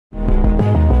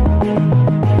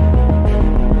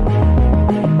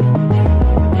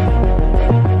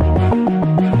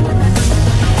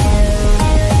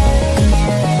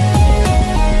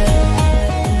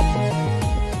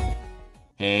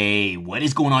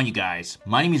What is going on, you guys?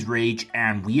 My name is Rayge,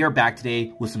 and we are back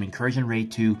today with some Incursion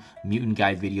Raid 2 Mutant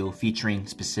Guide video featuring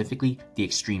specifically the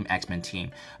X-TREME X-Men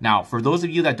team. Now, for those of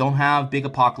you that don't have Big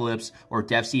Apocalypse or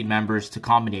DevSeed members to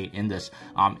combinate in this,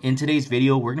 in today's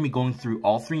video, we're going to be going through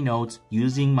all three nodes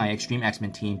using my X-TREME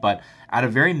X-Men team, but at a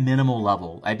very minimal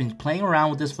level. I've been playing around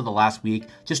with this for the last week,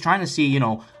 just trying to see,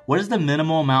 what is the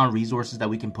minimal amount of resources that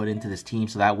we can put into this team,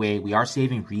 so that way we are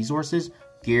saving resources,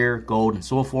 gear, gold, and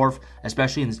so forth,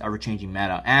 especially in this ever-changing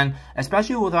meta, and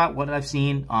especially with what I've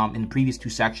seen in the previous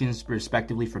two sections,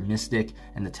 respectively, for Mystic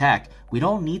and the Tech. We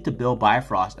don't need to build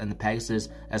Bifrost and the Pegasus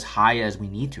as high as we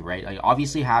need to, right? Like,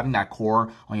 obviously, having that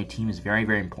core on your team is very,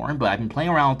 very important, but I've been playing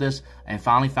around with this and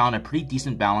finally found a pretty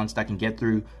decent balance that can get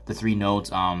through the three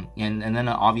nodes, and then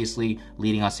obviously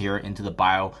leading us here into the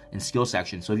bio and skill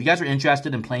section. So if you guys are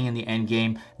interested in playing in the end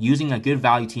game using a good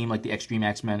value team like the X-TREME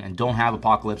X-Men and don't have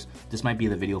Apocalypse, this might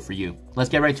be the video for you. Let's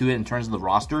get right to it. In terms of the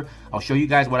roster, I'll show you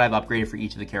guys what I've upgraded for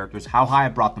each of the characters, how high I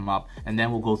brought them up, and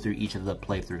then we'll go through each of the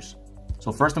playthroughs.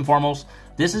 So first and foremost,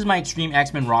 this is my X-TREME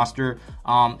X-Men roster,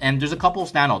 and there's a couple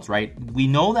of standouts, right? We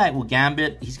know that with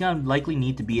Gambit, he's going to likely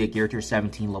need to be a gear tier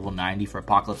 17, level 90 for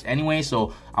Apocalypse anyway,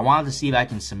 so I wanted to see if I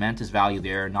can cement his value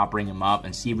there, not bring him up,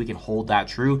 and see if we can hold that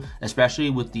true,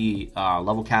 especially with the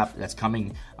level cap that's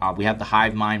coming. We have the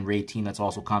Hive Mind raid team that's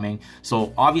also coming,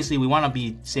 so obviously we want to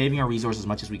be saving our resources as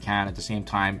much as we can at the same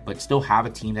time, but still have a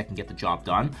team that can get the job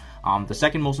done. The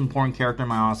second most important character, in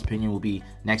my honest opinion, will be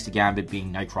next to Gambit,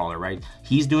 being Nightcrawler, right?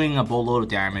 He's doing a boatload of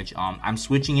damage. I'm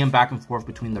switching him back and forth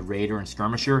between the Raider and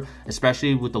Skirmisher,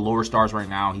 especially with the lower stars right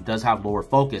now. He does have lower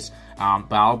focus,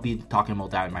 but I'll be talking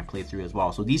about that in my playthrough as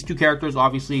well. So these two characters,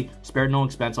 obviously, spared no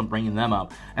expense on bringing them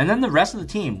up. And then the rest of the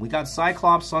team, we got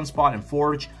Cyclops, Sunspot, and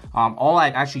Forge, all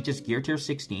at actually just gear tier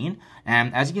 16.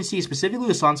 And as you can see, specifically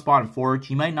with Sunspot and Forge,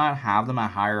 you might not have them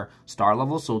at higher star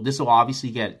levels, so this will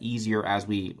obviously get easier as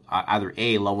we either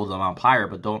A, level them up higher,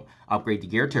 but don't upgrade the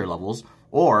gear tier levels,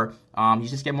 or you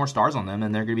just get more stars on them,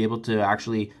 and they're going to be able to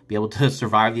actually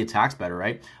survive the attacks better,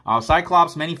 right?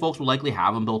 Cyclops, many folks will likely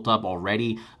have them built up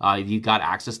already if you got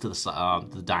access to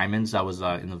the diamonds that was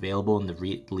available in the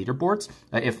leaderboards.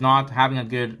 If not, having a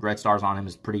good red stars on him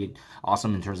is pretty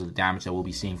awesome in terms of the damage that we'll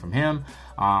be seeing from him.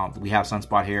 We have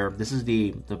Sunspot here. This is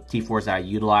the T4s that I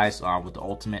utilize with the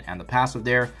ultimate and the passive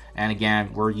there. And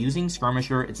again, we're using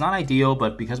Skirmisher. It's not ideal,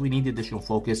 but because we need the additional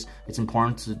focus, it's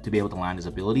important to be able to land his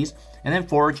abilities. And then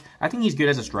Forge, I think he's good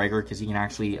as a striker because he can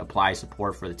actually apply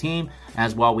support for the team.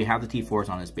 As well, we have the T4s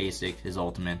on his basic, his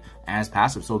ultimate, and his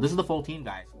passive. So this is the full team,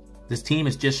 guys. This team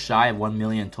is just shy of 1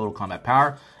 million total combat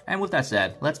power. And with that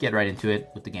said, let's get right into it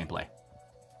with the gameplay.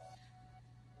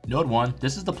 Node 1,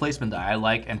 this is the placement that I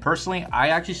like, and personally, I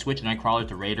actually switched Nightcrawler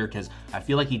to Raider because I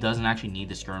feel like he doesn't actually need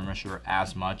the Skirmisher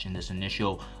as much in this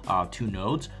initial two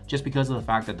nodes, just because of the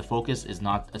fact that the focus is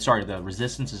not, the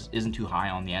resistance isn't too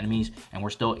high on the enemies, and we're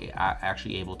still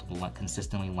actually able to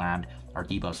consistently land our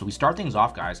debuff. So we start things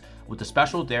off, guys, with the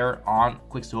special there on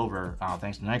Quicksilver,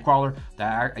 thanks to Nightcrawler,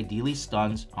 that ideally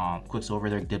stuns Quicksilver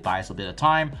there, did buy us a bit of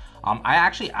time. I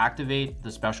actually activate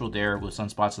the special there with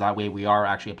Sunspot, so that way we are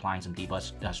actually applying some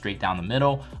debuffs straight down the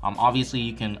middle. Obviously,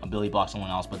 you can ability block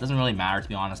someone else, but it doesn't really matter, to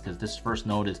be honest, because this first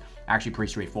node is actually pretty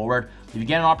straightforward. If you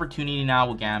get an opportunity now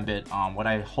with Gambit, what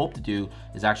I hope to do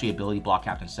is actually ability block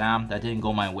Captain Sam. That didn't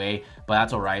go my way, but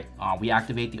that's all right. We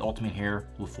activate the ultimate here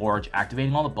with Forge,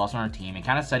 activating all the buffs on our team and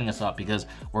kind of setting us up because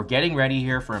we're getting ready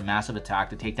here for a massive attack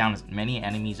to take down as many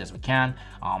enemies as we can.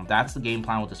 That's the game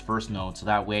plan with this first node, so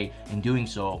that way, in doing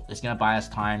so, it's going to buy us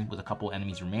time with a couple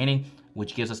enemies remaining,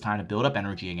 which gives us time to build up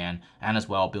energy again, and as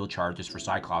well build charges for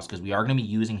Cyclops, because we are going to be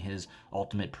using his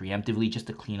ultimate preemptively just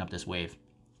to clean up this wave.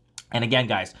 And again,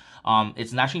 guys,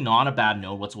 it's actually not a bad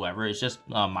node whatsoever. It's just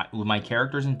with my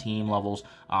characters and team levels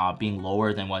being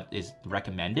lower than what is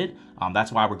recommended.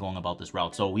 That's why we're going about this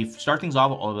route. So we start things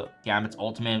off with Gambit's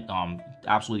ultimate,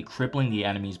 absolutely crippling the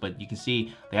enemies. But you can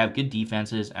see they have good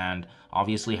defenses, and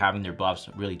obviously having their buffs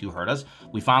really do hurt us.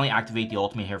 We finally activate the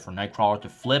ultimate here for Nightcrawler to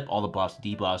flip all the buffs,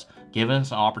 debuffs, giving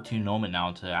us an opportune moment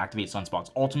now to activate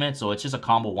Sunspot's ultimate. So it's just a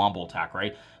combo wombo attack,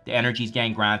 right? The energy's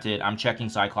getting granted. I'm checking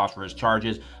Cyclops for his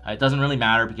charges. It doesn't really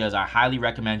matter because I highly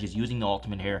recommend just using the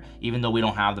ultimate here, even though we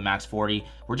don't have the max 40.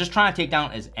 We're just trying to take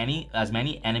down as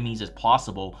many enemies as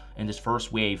possible in this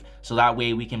first wave, so that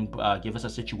way we can give us a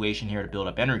situation here to build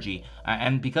up energy.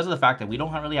 And because of the fact that we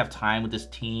don't really have time with this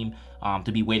team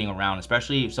to be waiting around,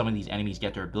 especially if some of these enemies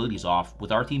get their abilities off.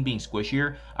 With our team being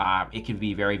squishier, it can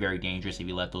be very, very dangerous if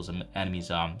you let those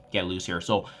enemies get loose here.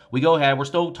 So we go ahead. We're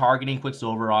still targeting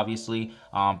Quicksilver, obviously,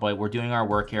 but we're doing our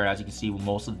work here. As you can see,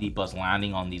 most of the deep buffs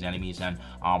landing on these enemies and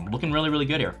looking really, really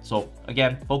good here. So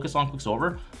again, focus on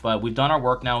Quicksilver, but we've done our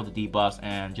work now with the debuffs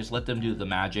and just let them do the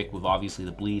magic with obviously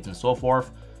the bleeds and so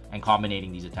forth and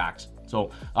combinating these attacks.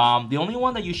 So the only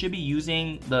one that you should be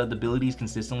using the abilities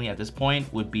consistently at this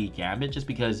point would be Gambit, just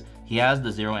because he has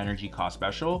the 0 energy cost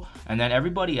special. And then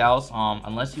everybody else,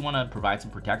 unless you want to provide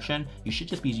some protection, you should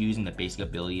just be using the basic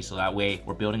abilities. So that way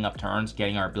we're building up turns,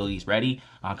 getting our abilities ready,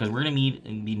 because we're going to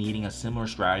be needing a similar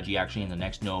strategy actually in the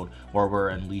next node where we're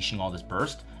unleashing all this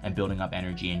burst and building up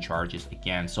energy and charges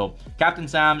again. So Captain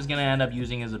Sam is going to end up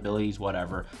using his abilities,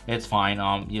 whatever. It's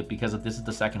fine, because this is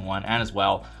the second one, and as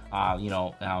well,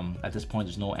 at this point,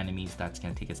 there's no enemies that's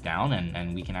going to take us down,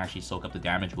 and we can actually soak up the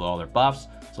damage with all their buffs.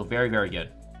 So very, very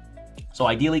good. So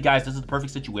ideally, guys, this is the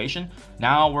perfect situation.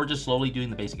 Now we're just slowly doing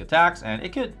the basic attacks, and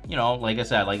it could, like I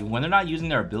said, like when they're not using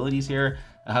their abilities here,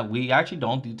 we actually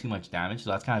don't do too much damage.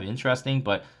 So that's kind of interesting.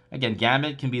 But again,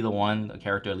 Gambit can be the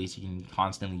character, at least you can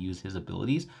constantly use his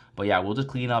abilities. But yeah, we'll just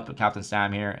clean up Captain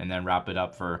Sam here and then wrap it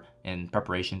up in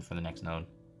preparation for the next node.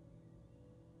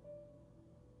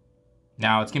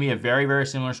 Now, it's going to be a very, very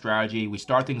similar strategy. We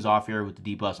start things off here with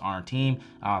the debuffs on our team,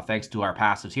 thanks to our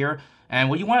passives here. And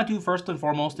what you want to do first and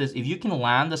foremost is if you can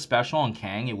land the special on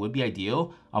Kang, it would be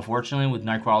ideal. Unfortunately, with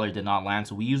Nightcrawler, it did not land,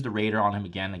 so we used the Raider on him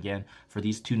again for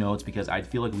these 2 nodes because I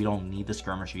feel like we don't need the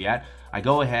Skirmisher yet. I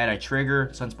go ahead, I trigger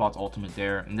Sunspot's ultimate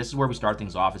there, and this is where we start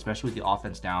things off, especially with the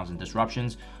offense downs and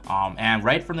disruptions. And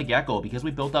right from the get-go, because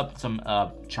we built up some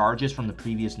charges from the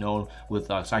previous node with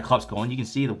Cyclops going, you can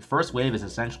see the first wave is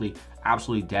essentially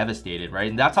absolutely devastated, right?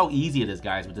 And that's how easy it is,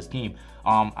 guys, with this team.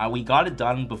 We got it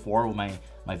done before with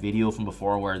my video from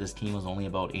before where this team was only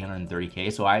about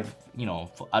 830k, so I've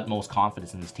utmost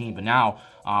confidence in this team. But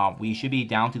now we should be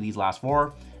down to these last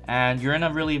 4, and you're in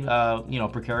a really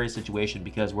precarious situation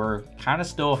because we're kind of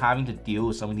still having to deal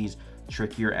with some of these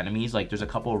trickier enemies. Like there's a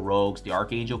couple of rogues. The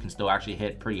Archangel can still actually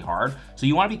hit pretty hard, so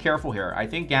you want to be careful here. I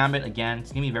think Gambit, again,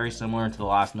 it's gonna be very similar to the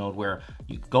last node where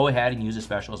you go ahead and use a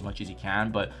special as much as you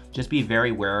can, but just be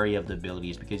very wary of the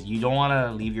abilities because you don't want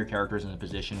to leave your characters in a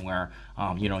position where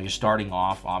you're starting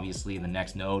off obviously the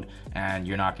next node and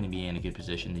you're not going to be in a good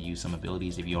position to use some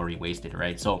abilities if you already wasted,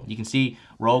 right? So you can see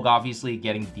Rogue obviously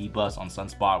getting debuffs on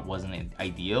Sunspot wasn't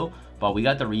ideal, but we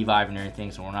got the revive and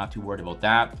everything, so we're not too worried about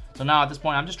that. So now at this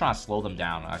point, I'm just trying to slow them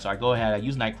down. So I go ahead, I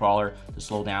use Nightcrawler to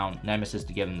slow down Nemesis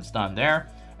to give him the stun there.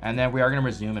 And then we are going to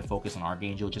resume and focus on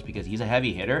Archangel just because he's a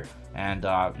heavy hitter. And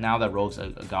now that Rogue's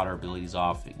got our abilities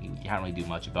off, you can't really do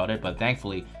much about it. But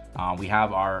thankfully, we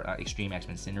have our Extreme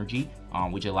X-Men synergy,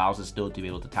 which allows us still to be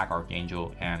able to attack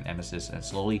Archangel and Nemesis and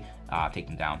slowly take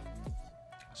them down.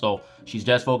 So she's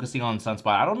just focusing on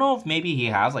Sunspot. I don't know if maybe he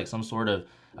has like some sort of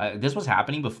this was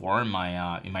happening before in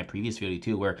my previous video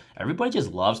too, where everybody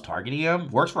just loves targeting him.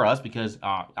 Works for us because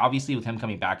obviously with him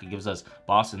coming back, it gives us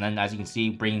buffs, and then as you can see,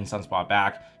 bringing Sunspot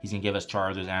back, he's gonna give us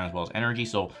charges and as well as energy.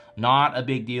 So not a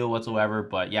big deal whatsoever.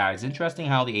 But yeah, it's interesting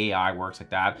how the AI works like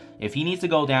that. If he needs to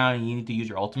go down and you need to use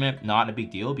your ultimate, not a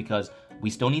big deal because we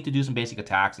still need to do some basic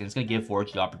attacks, and it's going to give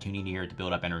Forge the opportunity here to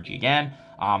build up energy again.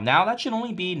 Now that should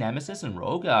only be Nemesis and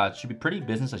Rogue. It should be pretty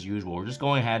business as usual. We're just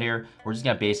going ahead here. We're just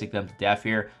going to basic them to death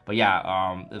here. But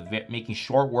yeah, making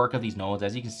short work of these nodes.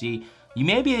 As you can see, you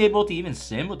may be able to even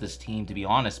sim with this team, to be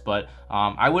honest, but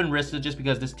I wouldn't risk it just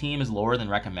because this team is lower than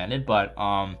recommended. But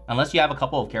unless you have a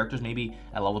couple of characters maybe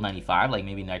at level 95, like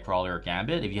maybe Nightcrawler or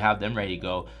Gambit, if you have them ready to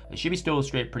go, it should be still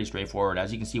pretty straightforward.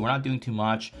 As you can see, we're not doing too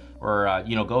much. Or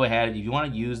go ahead if you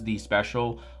want to use the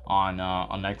special on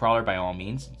Nightcrawler, by all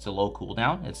means. It's a low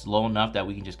cooldown. It's low enough that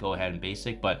we can just go ahead and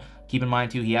basic, but keep in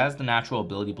mind too, he has the natural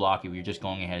ability block if you're just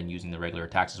going ahead and using the regular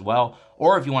attacks as well,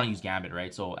 or if you want to use Gambit,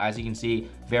 right? So as you can see,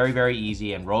 very, very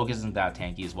easy, and Rogue isn't that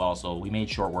tanky as well, so we made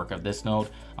short work of this node,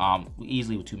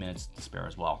 easily with 2 minutes to spare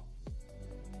as well.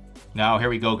 Now here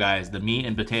we go, guys, the meat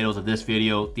and potatoes of this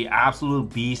video, the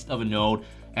absolute beast of a node,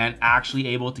 and actually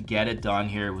able to get it done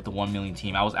here with the 1 million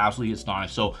team. I was absolutely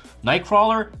astonished. So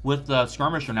Nightcrawler with the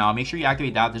Skirmisher now, make sure you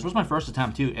activate that. This was my first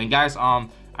attempt too. And guys, I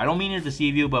don't mean to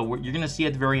deceive you, but you're gonna see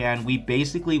at the very end, we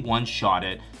basically one-shot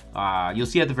it. You'll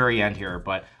see at the very end here,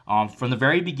 but from the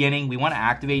very beginning, we want to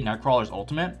activate Nightcrawler's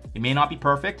ultimate. It may not be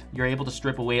perfect. You're able to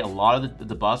strip away a lot of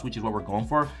the buffs, which is what we're going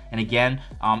for. And again,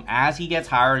 as he gets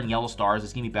higher in yellow stars,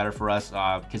 it's gonna be better for us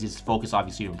because his focus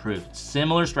obviously improved.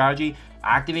 Similar strategy,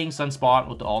 activating Sunspot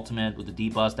with the ultimate, with the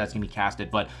debuff, that's gonna be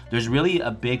casted. But there's really a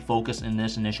big focus in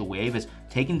this initial wave is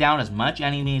taking down as much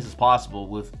enemies as possible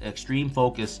with extreme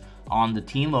focus on the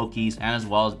Team Lokis and as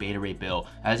well as Beta Ray Bill.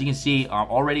 As you can see,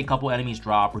 already a couple enemies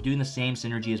drop. We're doing the same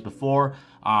synergy as before.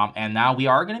 And now we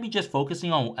are going to be just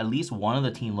focusing on at least one of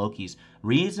the Team Lokis.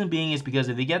 Reason being is because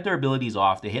if they get their abilities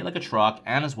off, they hit like a truck,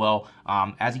 and as well,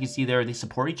 as you can see there, they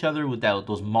support each other with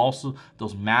those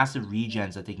massive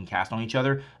regens that they can cast on each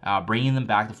other, bringing them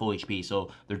back to full HP.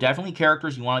 So they're definitely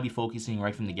characters you want to be focusing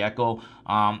right from the get-go.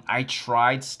 I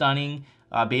tried stunning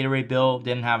Beta Ray Bill,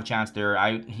 didn't have a chance there.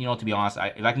 To be honest,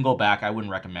 if I can go back, I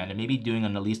wouldn't recommend it. Maybe doing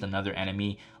at least another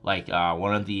enemy, like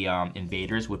one of the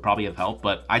invaders, would probably have helped.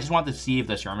 But I just wanted to see if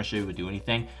the skirmisher would do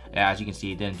anything. As you can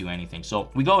see, it didn't do anything. So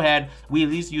we go ahead, we at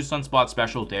least use Sunspot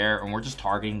Special there, and we're just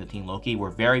targeting the Team Loki. We're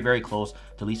very, very close to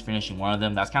at least finishing one of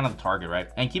them. That's kind of the target, right?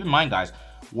 And keep in mind, guys,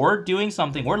 we're doing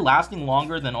something. We're lasting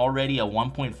longer than already a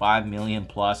 1.5 million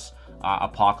plus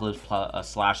Apocalypse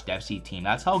slash DevSeed team.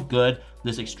 That's how good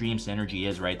this extreme synergy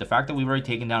is, right? The fact that we've already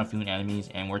taken down a few enemies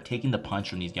and we're taking the punch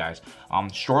from these guys.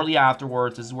 Shortly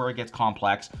afterwards, this is where it gets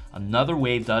complex. Another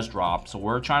wave does drop, so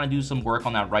we're trying to do some work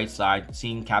on that right side,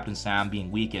 seeing Captain Sam being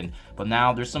weakened. But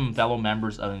now there's some fellow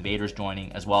members of Invaders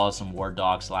joining, as well as some War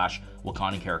Dog slash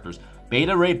Wakandan characters.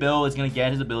 Beta Ray Bill is going to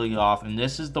get his ability off, and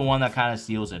this is the one that kind of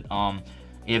seals it.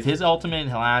 If his ultimate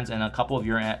lands and a couple of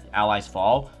your allies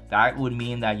fall, that would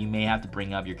mean that you may have to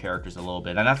bring up your characters a little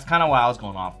bit. And that's kind of what I was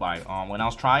going off by. When I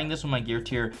was trying this with my Gear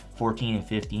Tier 14 and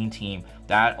 15 team,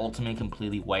 that ultimate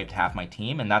completely wiped half my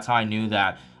team. And that's how I knew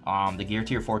that the Gear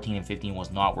Tier 14 and 15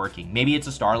 was not working. Maybe it's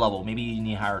a star level. Maybe you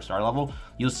need a higher star level.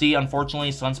 You'll see,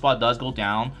 unfortunately, Sunspot does go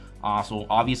down. So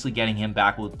obviously getting him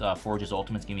back with Forge's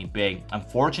ultimate is going to be big.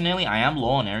 Unfortunately, I am low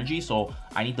on energy, so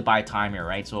I need to buy time here,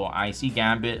 right? So I see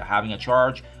Gambit having a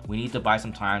charge. We need to buy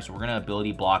some time, so we're going to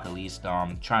ability block at least,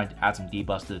 trying to add some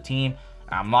debuffs to the team.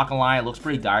 I'm not going to lie, it looks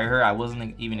pretty dire here. I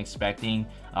wasn't even expecting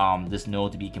this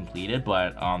node to be completed,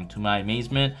 but to my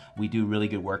amazement, we do really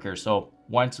good work here. So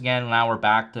once again, now we're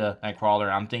back to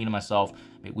Nightcrawler. I'm thinking to myself,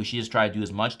 we should just try to do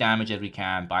as much damage as we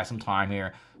can, buy some time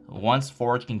here. Once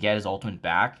Forge can get his ultimate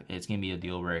back, it's going to be a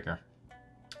deal breaker.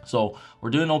 So we're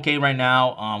doing okay right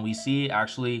now. We see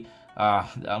actually,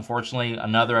 unfortunately,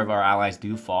 another of our allies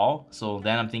do fall. So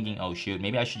then I'm thinking, oh shoot,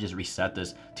 maybe I should just reset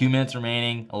this. 2 minutes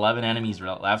remaining, 11 enemies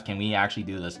left. Can we actually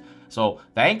do this? So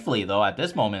thankfully, though, at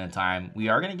this moment in time, we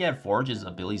are going to get Forge's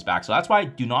abilities back. So that's why I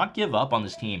do not give up on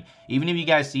this team. Even if you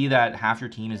guys see that half your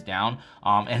team is down,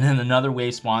 and then another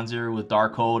wave spawns here with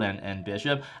Darkhold and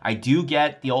Bishop, I do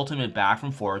get the ultimate back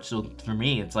from Forge. So for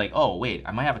me, it's like, oh, wait,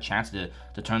 I might have a chance to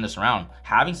turn this around.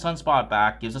 Having Sunspot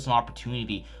back gives us an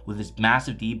opportunity with his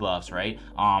massive debuffs, right?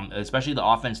 Especially the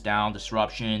offense down,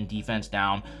 disruption, defense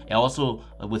down, and also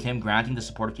with him granting the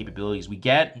supportive capabilities. We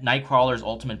get Nightcrawler's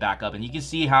ultimate back up, and you can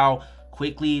see how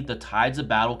quickly the tides of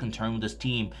battle can turn with this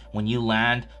team when you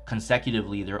land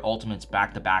consecutively their ultimates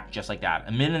back to back, just like that.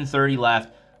 1:30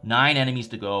 left, 9 enemies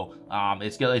to go.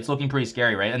 It's looking pretty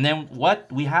scary, right? And then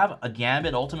what? We have a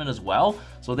Gambit ultimate as well.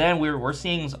 So then we're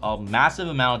seeing a massive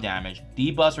amount of damage.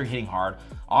 Debuffs are hitting hard.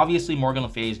 Obviously, Morgan Le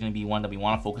Fay is going to be one that we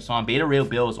want to focus on. Beta Ray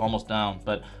Bill is almost down,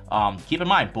 but keep in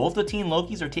mind, both the Team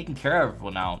Lokis are taken care of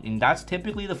now, and that's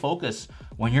typically the focus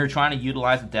when you're trying to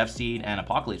utilize the DevSeed and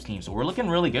Apocalypse team. So we're looking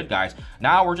really good, guys.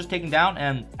 Now we're just taking down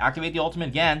and activate the ultimate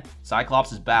again.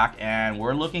 Cyclops is back, and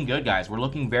we're looking good, guys. We're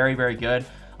looking very, very good.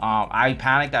 I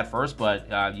panicked at first, but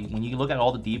when you look at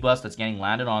all the debuffs that's getting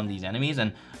landed on these enemies,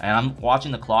 and I'm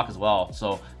watching the clock as well,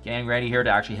 so getting ready here to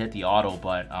actually hit the auto,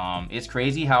 but it's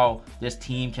crazy how this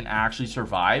team can actually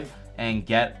survive and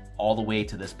get all the way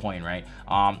to this point, right?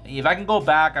 If I can go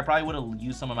back, I probably would have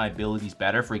used some of my abilities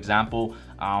better. For example,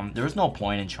 there was no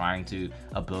point in trying to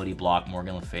ability block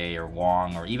Morgan Le Fay or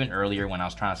Wong, or even earlier when I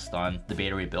was trying to stun the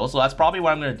Beta Ray Bill. So that's probably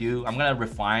what I'm going to do. I'm going to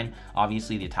refine,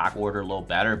 obviously, the attack order a little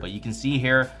better, but you can see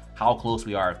here how close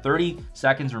we are. 30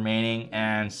 seconds remaining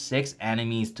and 6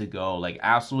 enemies to go. Like,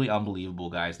 absolutely unbelievable,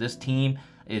 guys. This team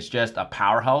is just a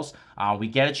powerhouse. We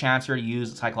get a chance here to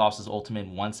use Cyclops' ultimate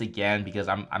once again because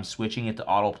I'm switching it to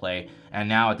autoplay. And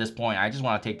now at this point, I just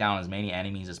want to take down as many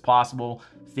enemies as possible.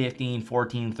 15,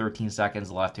 14, 13 seconds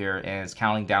left here, and it's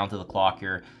counting down to the clock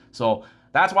here. So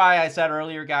that's why I said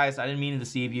earlier, guys, I didn't mean to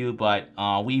deceive you, but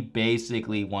we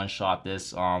basically one-shot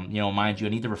this. Mind you, I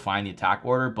need to refine the attack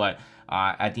order, but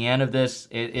at the end of this,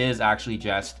 it is actually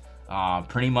just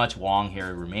pretty much Wong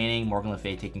here remaining, Morgan Le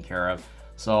Fay taken care of.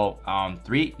 So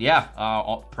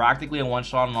practically a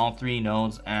one-shot on all 3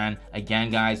 nodes, and again,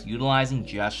 guys, utilizing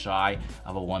just shy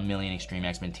of a 1 million Extreme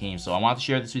X-Men team. So I want to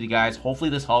share this with you guys.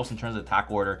 Hopefully this helps in terms of attack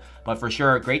order, but for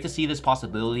sure, great to see this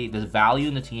possibility. There's value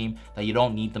in the team that you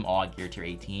don't need them all at Gear Tier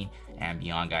 18 and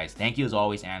beyond, guys. Thank you as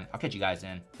always, and I'll catch you guys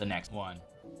in the next one.